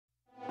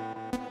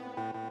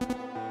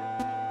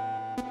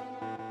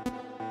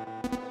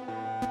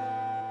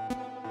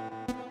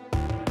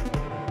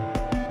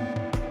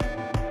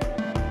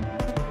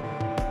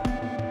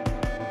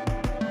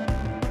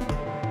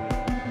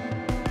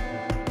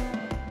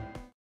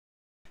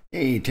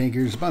Hey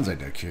Tankers,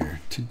 NiteDog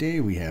here. Today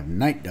we have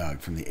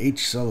NiteDog from the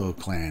H Solo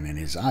clan and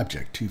his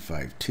Object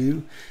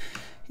 252.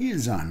 He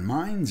is on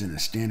mines in a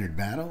standard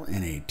battle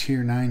in a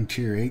tier 9,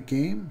 tier 8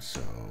 game,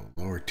 so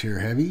lower tier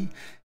heavy.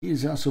 He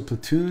is also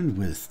platooned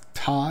with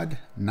Todd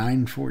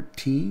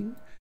 914,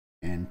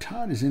 and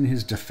Todd is in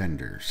his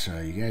Defender.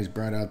 So you guys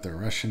brought out the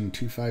Russian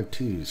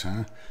 252s,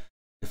 huh?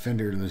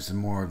 Defender is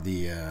more of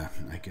the,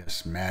 I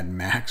guess, Mad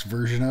Max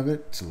version of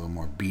it. It's a little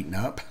more beaten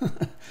up.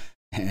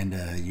 And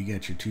you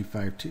got your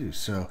 252.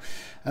 So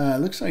it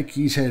looks like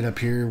he's headed up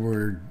here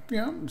where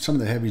some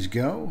of the heavies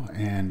go,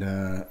 and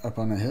up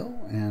on the hill.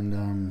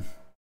 And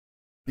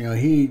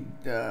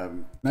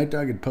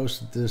NiteDog had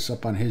posted this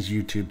up on his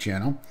YouTube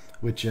channel,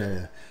 which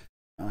I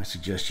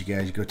suggest you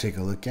guys go take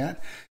a look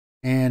at.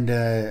 And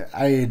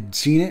I had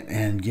seen it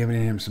and given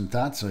him some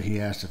thoughts, so he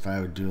asked if I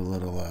would do a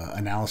little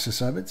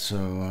analysis of it.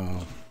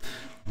 So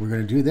we're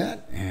going to do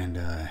that,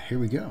 and here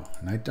we go.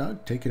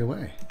 NiteDog, take it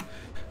away.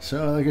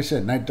 So, like I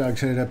said,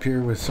 NiteDog's headed up here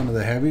with some of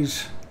the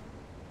heavies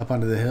up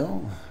onto the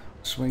hill,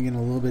 swinging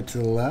a little bit to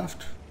the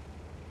left,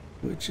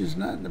 which is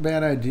not a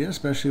bad idea,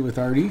 especially with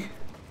Artie.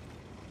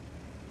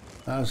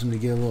 Allows him to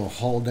get a little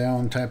hull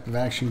down type of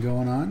action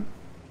going on.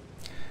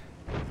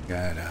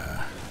 Got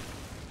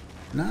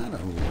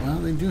well,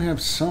 they do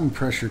have some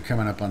pressure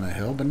coming up on the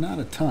hill, but not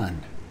a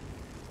ton.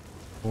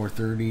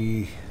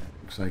 430,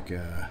 looks like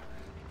a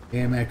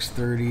AMX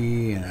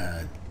 30 and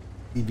a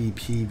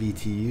CVP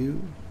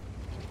VTU.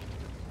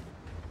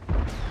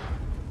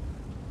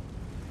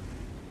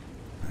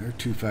 Their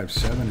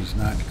 257 has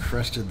not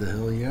crested the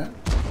hill yet.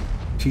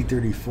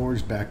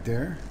 T-34's back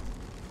there.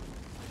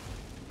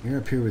 You're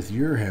up here with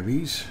your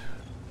heavies.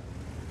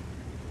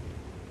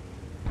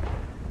 And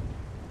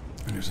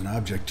there's an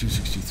Object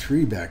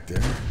 263 back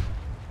there.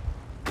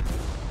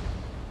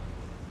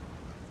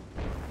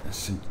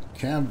 The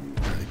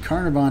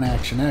Carnarvon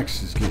Action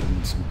X is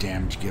getting some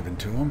damage given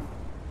to him.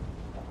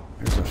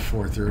 There's a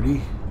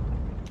 430.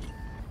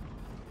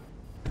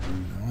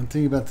 One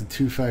thing about the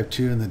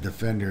 252 and the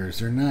Defenders,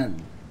 they're not,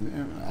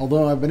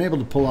 although I've been able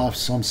to pull off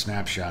some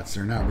snapshots,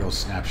 they're not real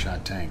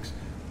snapshot tanks.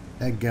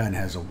 That gun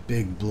has a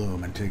big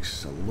bloom and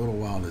takes a little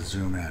while to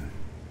zoom in.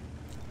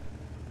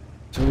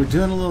 So we're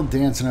doing a little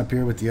dancing up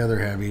here with the other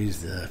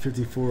heavies. The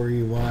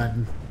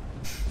 54E1,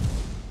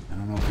 I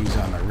don't know if he's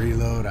on the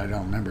reload. I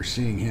don't remember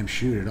seeing him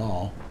shoot at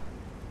all.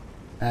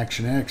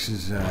 Action X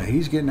is,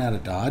 he's getting out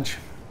of dodge.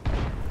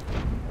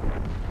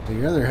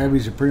 The other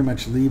heavies are pretty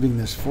much leaving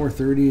this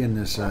 430 and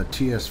this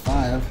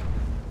TS5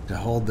 to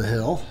hold the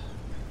hill.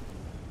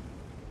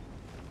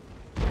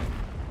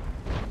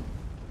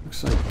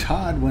 Looks like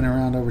Todd went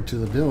around over to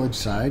the village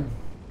side.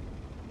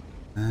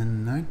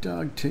 And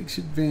NiteDog takes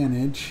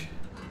advantage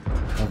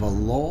of a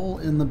lull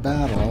in the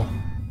battle.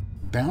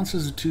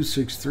 Bounces a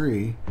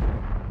 263.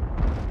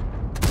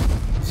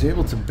 He's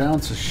able to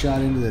bounce a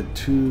shot into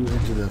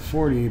the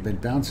 40,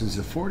 but bounces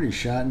the 40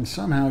 shot and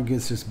somehow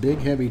gets this big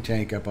heavy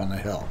tank up on the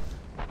hill.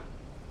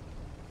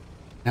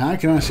 Now, I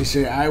can honestly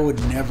say I would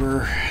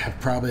never have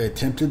probably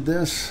attempted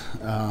this,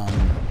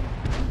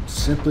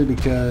 simply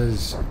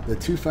because the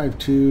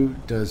 252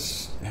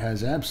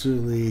 has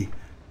absolutely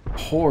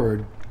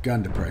horrid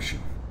gun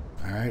depression.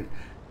 All right,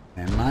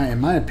 and in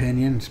my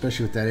opinion,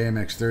 especially with that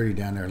AMX 30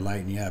 down there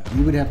lighting you up,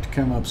 you would have to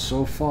come up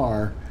so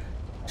far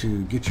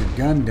to get your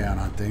gun down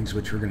on things,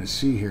 which we're going to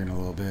see here in a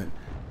little bit,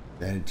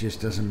 that it just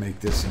doesn't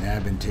make this an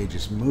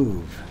advantageous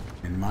move,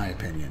 in my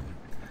opinion.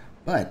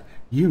 But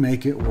you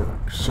make it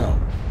work. So,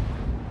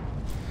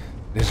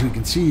 as we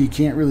can see, you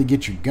can't really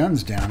get your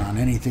guns down on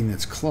anything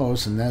that's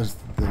close, and those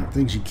the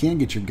things you can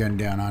get your gun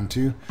down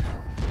onto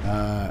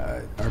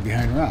are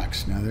behind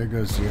rocks. Now there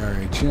goes the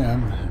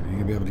RHM. Are you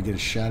gonna be able to get a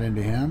shot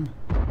into him?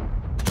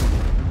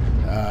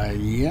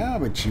 Yeah,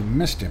 but you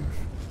missed him.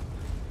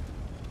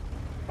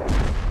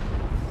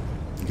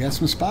 You got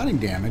some spotting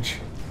damage.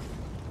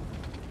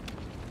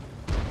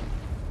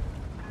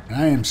 And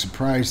I am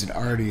surprised that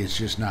Artie is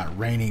just not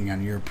raining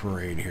on your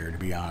parade here, to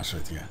be honest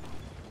with you.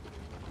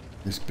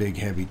 This big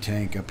heavy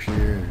tank up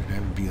here,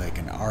 that would be like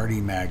an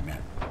Artie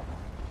magnet.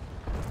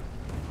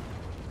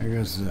 There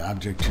goes the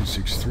Object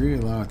 263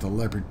 along with the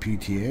Leopard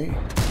PTA.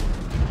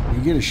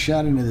 You get a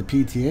shot into the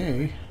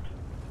PTA.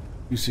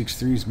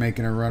 263 is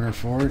making a runner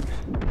for it.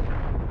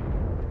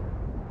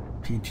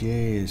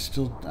 PTA is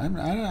still,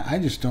 I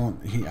just don't,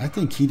 I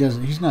think he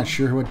doesn't, he's not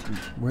sure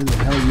where the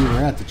hell you were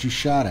at that you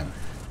shot him.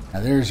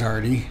 Now there's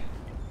Artie.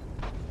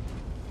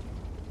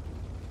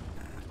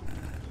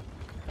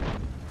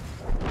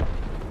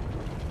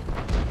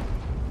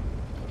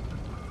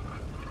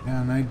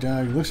 Now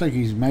NiteDog looks like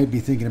he might be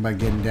thinking about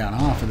getting down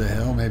off of the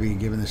hill, maybe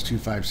giving this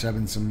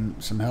 257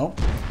 some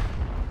help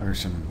or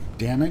some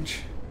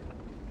damage.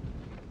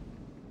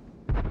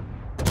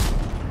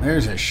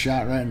 There's a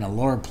shot right in the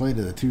lower plate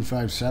of the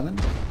 257.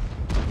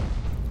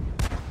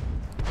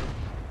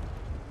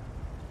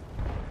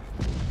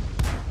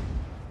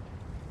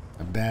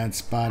 A bad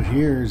spot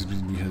here is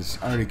because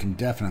Artie can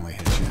definitely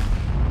hit you.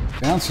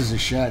 Bounces a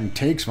shot and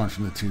takes one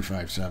from the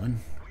 257.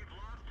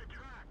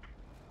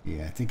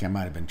 Yeah, I think I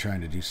might have been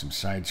trying to do some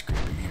side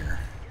scraping here.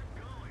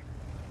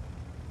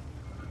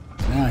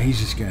 he's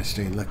just going to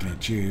stay looking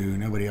at you.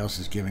 Nobody else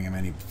is giving him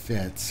any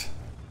fits.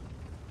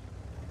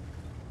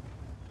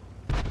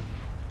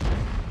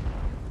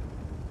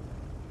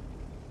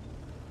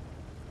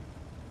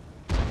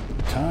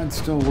 Todd's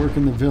still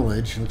working the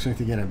village. Looks like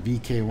they got a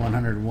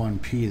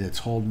VK-101P that's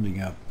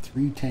holding up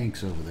 3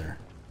 tanks over there.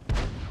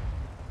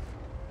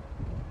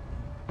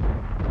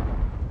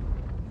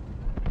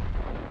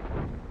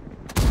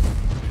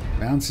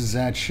 Bounces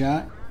that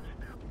shot.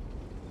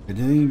 But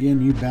then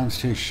again, you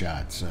bounced his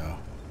shot, so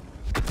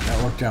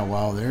that worked out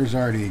well. There's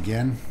Artie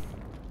again.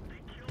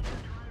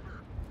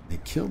 They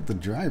killed the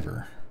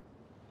driver.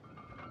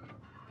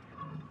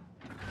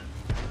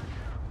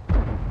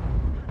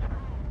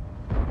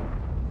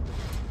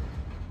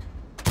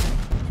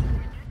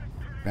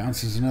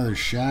 Bounces another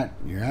shot.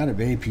 You're out of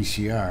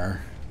APCR.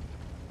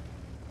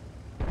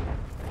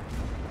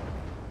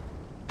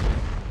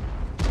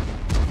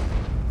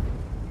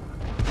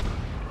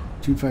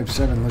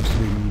 .257 looks to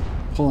be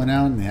pulling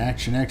out, and the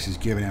Action X is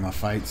giving him a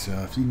fight. So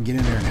if you can get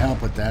in there and help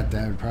with that,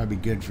 that would probably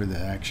be good for the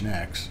Action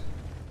X.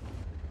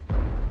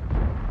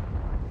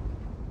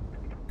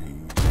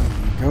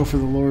 Go for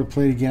the lower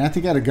plate again. I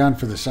think I'd have gone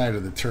for the side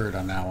of the turret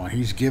on that one.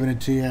 He's giving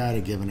it to you. I'd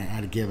have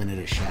given it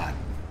a shot.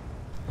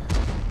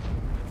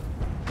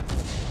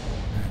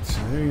 So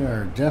they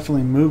are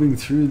definitely moving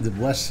through the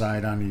west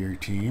side onto your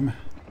team.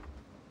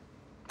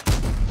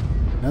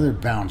 Another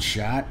bounce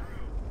shot.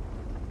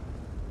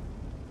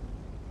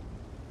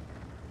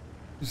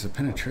 There's the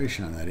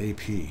penetration on that AP.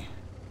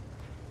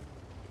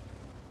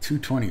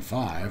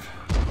 225.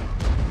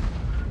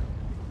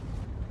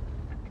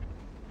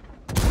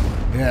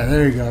 Yeah,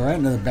 there you go. Right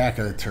into the back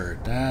of the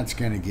turret. That's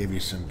going to give you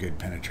some good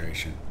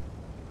penetration.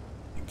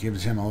 It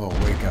gives him a little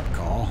wake-up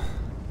call.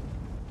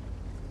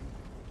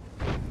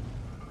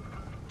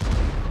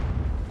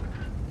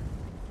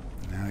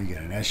 Now you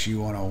got an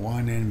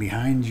SU-101 in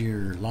behind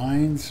your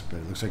lines, but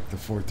it looks like the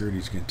 430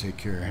 is going to take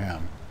care of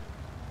him.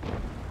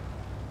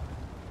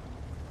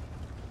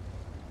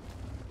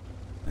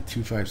 The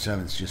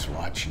 257 is just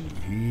watching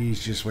you.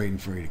 He's just waiting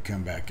for you to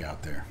come back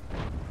out there.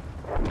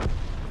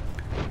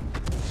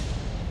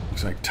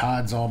 Looks like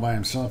Todd's all by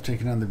himself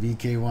taking on the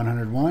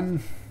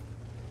VK-101.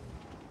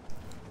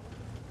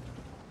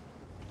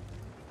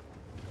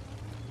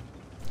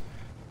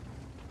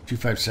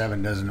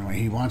 .257 doesn't know.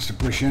 He wants to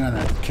push in on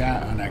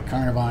that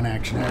Carnivon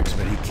Action X,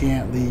 but he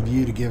can't leave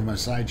you to give him a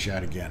side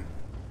shot again.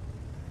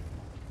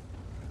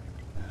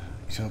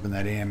 He's hoping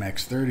that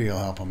AMX-30 will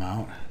help him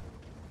out.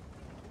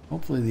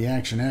 Hopefully the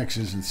Action X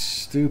isn't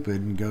stupid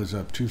and goes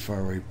up too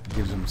far where he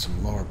gives him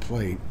some lower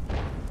plate.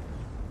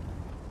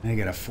 And you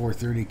got a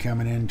 430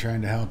 coming in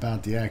trying to help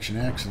out the Action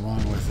X along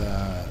with,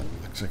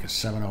 looks like a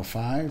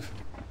 705.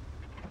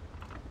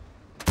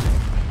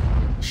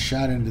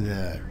 Shot into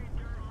the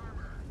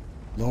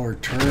lower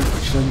turret,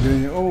 which doesn't do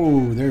anything.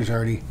 Oh, there's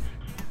Artie.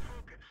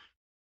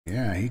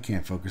 Yeah, he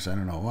can't focus. I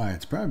don't know why.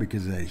 It's probably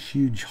because of that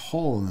huge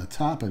hole in the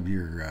top of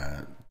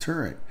your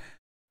turret.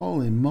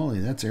 Holy moly,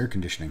 that's air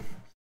conditioning.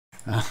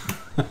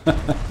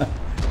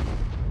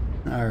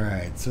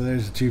 Alright, so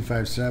there's a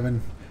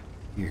 257.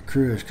 Your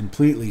crew is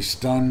completely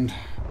stunned.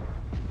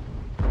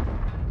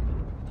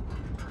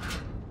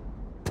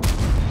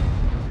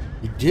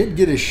 You did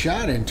get a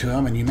shot into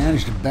him, and you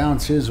managed to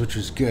bounce his, which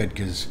was good,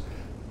 because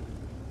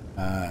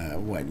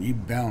you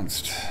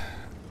bounced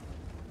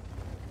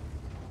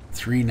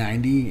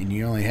 390, and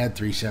you only had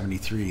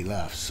 373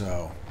 left,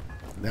 so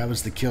that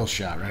was the kill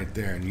shot right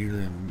there, and you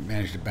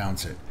managed to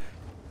bounce it.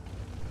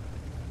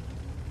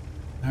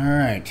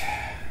 Alright,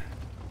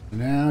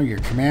 now your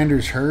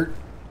commander's hurt.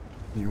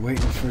 You're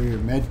waiting for your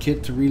med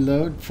kit to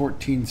reload.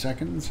 14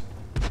 seconds.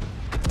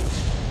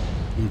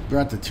 You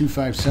brought the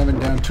 257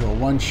 down to a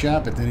one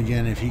shot, but then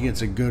again, if he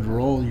gets a good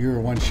roll, you're a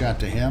one shot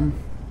to him.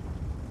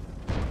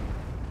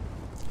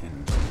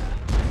 And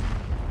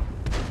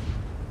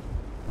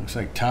looks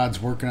like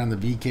Todd's working on the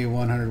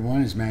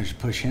VK-101. He's managed to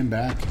push him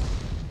back.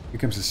 Here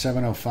comes the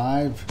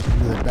 705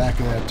 into the back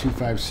of that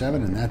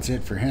 257, and that's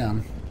it for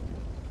him.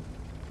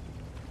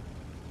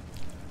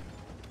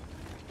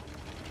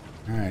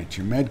 Alright,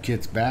 your med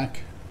kit's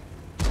back.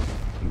 You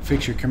can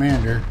fix your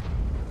commander.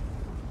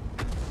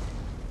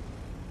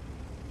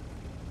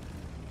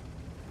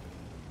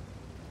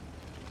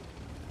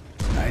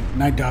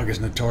 NiteDog is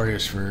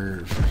notorious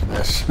for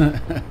this.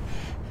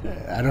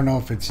 I don't know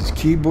if it's his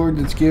keyboard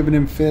that's giving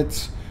him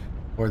fits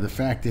or the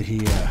fact that he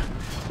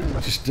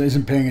just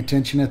isn't paying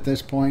attention at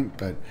this point,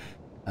 but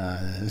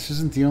this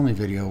isn't the only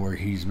video where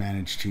he's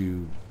managed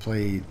to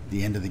play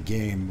the end of the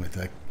game with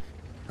a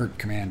hurt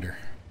commander.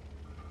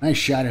 Nice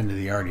shot into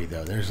the Artie,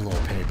 though. There's a little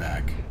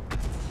payback.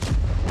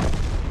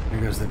 There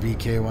goes the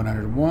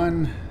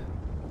VK-101.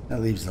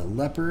 That leaves the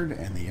Leopard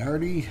and the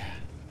Artie.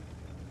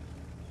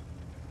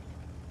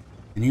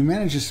 And you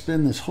manage to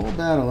spin this whole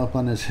battle up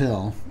on this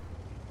hill.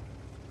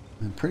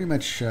 And pretty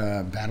much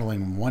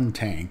battling one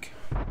tank.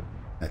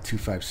 That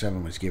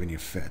 257 was giving you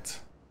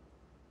fits.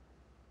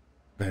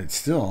 But it's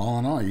still, all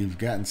in all, you've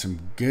gotten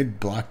some good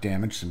block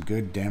damage, some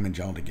good damage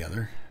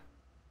altogether.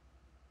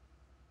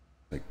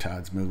 Like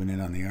Todd's moving in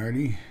on the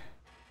Artie.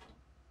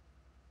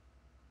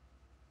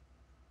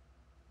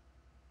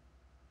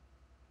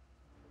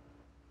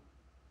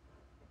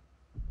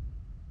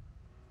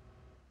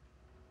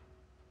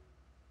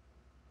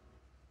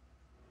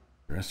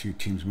 rest of your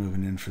team's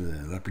moving in for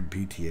the Leopard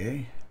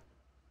PTA.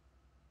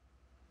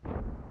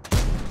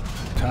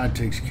 Todd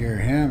takes care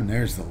of him, and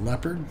there's the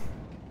Leopard.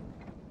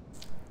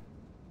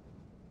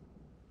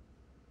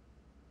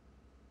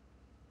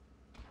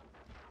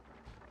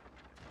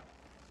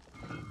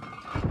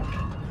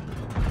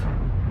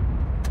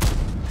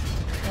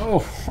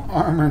 Oh,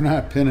 armor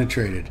not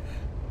penetrated.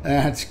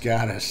 That's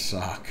gotta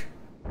suck.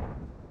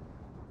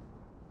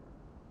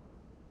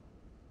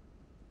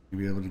 You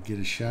be able to get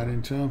a shot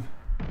into him?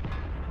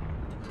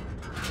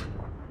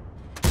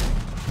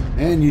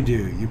 And you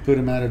do. You put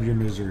him out of your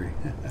misery.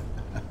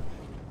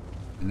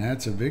 And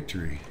that's a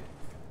victory.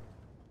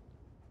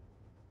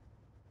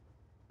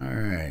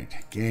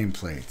 Alright, game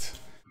plates.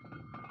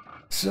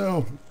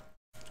 So,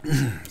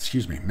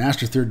 excuse me,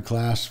 Master Third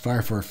Class,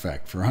 Fire for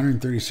Effect for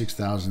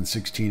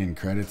 136,016 in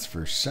credits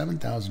for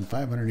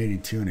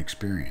 7,582 in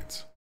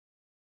experience.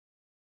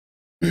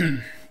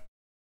 You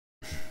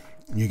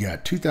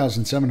got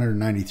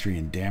 2,793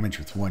 in damage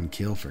with 1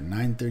 kill for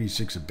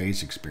 936 of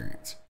base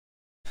experience.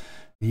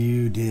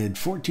 You did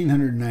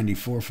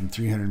 1,494 from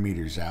 300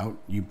 meters out.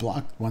 You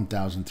blocked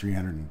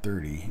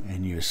 1,330,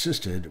 and you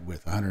assisted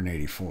with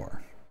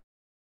 184.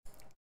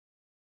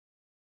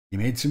 You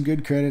made some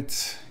good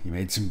credits. You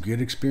made some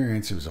good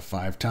experience. It was a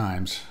 5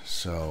 times,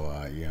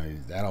 so you know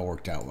that all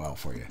worked out well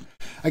for you.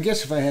 I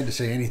guess if I had to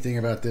say anything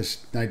about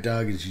this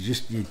NiteDog, is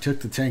you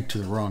took the tank to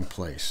the wrong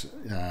place.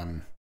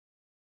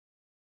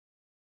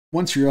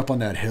 Once you're up on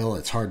that hill,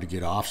 it's hard to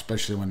get off,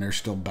 especially when they're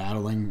still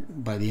battling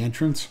by the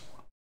entrance.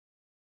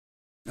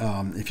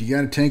 If you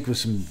got a tank with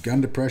some gun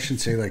depression,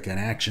 say like an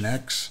Action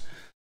X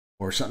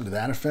or something to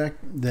that effect,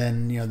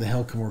 then you know the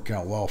hill can work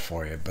out well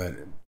for you. But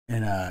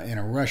in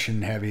a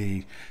Russian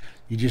heavy,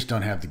 you just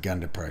don't have the gun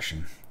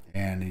depression.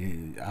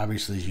 And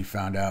obviously, as you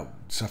found out,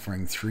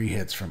 suffering 3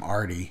 hits from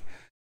Arty,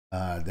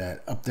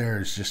 that up there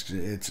is just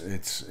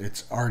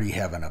it's Arty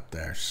heaven up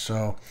there.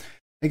 So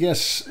I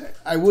guess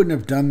I wouldn't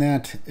have done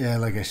that.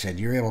 Like I said,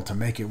 you're able to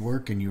make it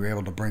work, and you were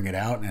able to bring it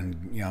out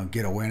and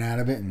get a win out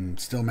of it, and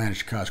still manage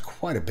to cause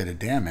quite a bit of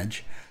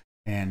damage,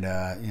 and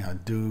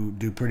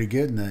do pretty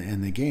good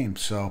in the game.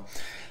 So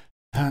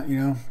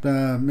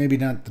maybe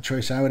not the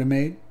choice I would have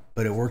made,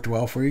 but it worked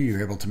well for you. You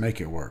were able to make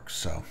it work.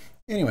 So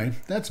anyway,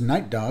 that's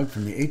NiteDog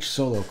from the H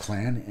Solo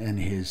clan and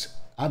his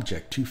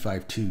Object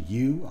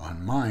 252U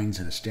on mines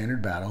in a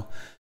standard battle.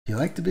 If you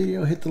liked the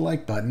video, hit the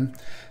like button.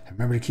 And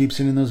remember to keep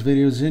sending those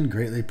videos in.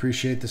 Greatly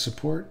appreciate the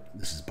support.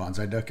 This is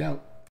Bonsai Duck out.